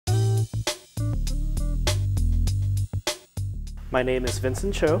My name is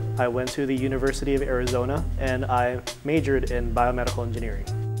Vincent Cho. I went to the University of Arizona and I majored in biomedical engineering.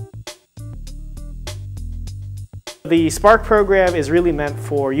 The Spark program is really meant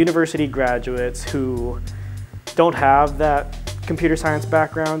for university graduates who don't have that computer science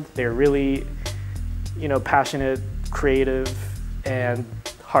background. They're really, passionate, creative, and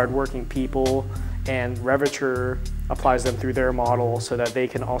hardworking people, and Revature applies them through their model so that they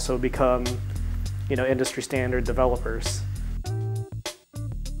can also become, industry standard developers.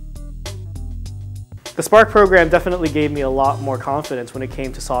 The Spark program definitely gave me a lot more confidence when it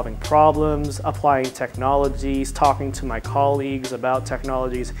came to solving problems, applying technologies, talking to my colleagues about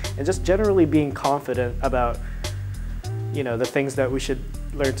technologies, and just generally being confident about, the things that we should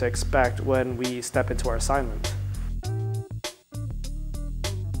learn to expect when we step into our assignment.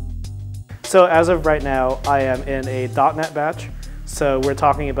 So as of right now, I am in a .NET batch. So we're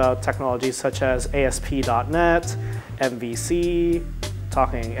talking about technologies such as ASP.NET, MVC,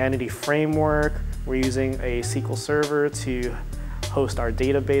 talking Entity Framework. We're using a SQL Server to host our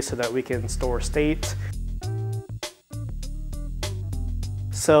database so that we can store state.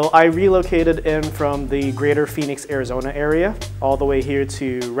 So I relocated in from the greater Phoenix, Arizona area all the way here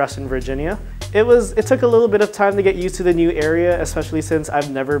to Reston, Virginia. It took a little bit of time to get used to the new area, especially since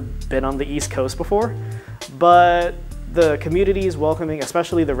I've never been on the East Coast before. But the community is welcoming,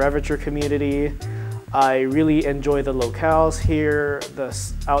 especially the Revature community. I really enjoy the locales here. The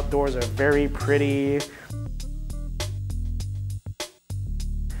outdoors are very pretty.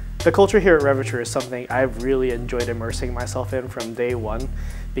 The culture here at Revature is something I've really enjoyed immersing myself in from day one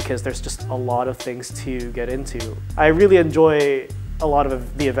because there's just a lot of things to get into. I really enjoy a lot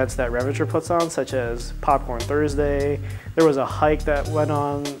of the events that Revature puts on, such as Popcorn Thursday. There was a hike that went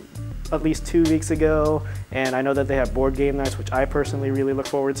on at least 2 weeks ago, and I know that they have board game nights, which I personally really look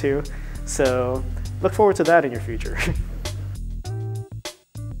forward to. So look forward to that in your future.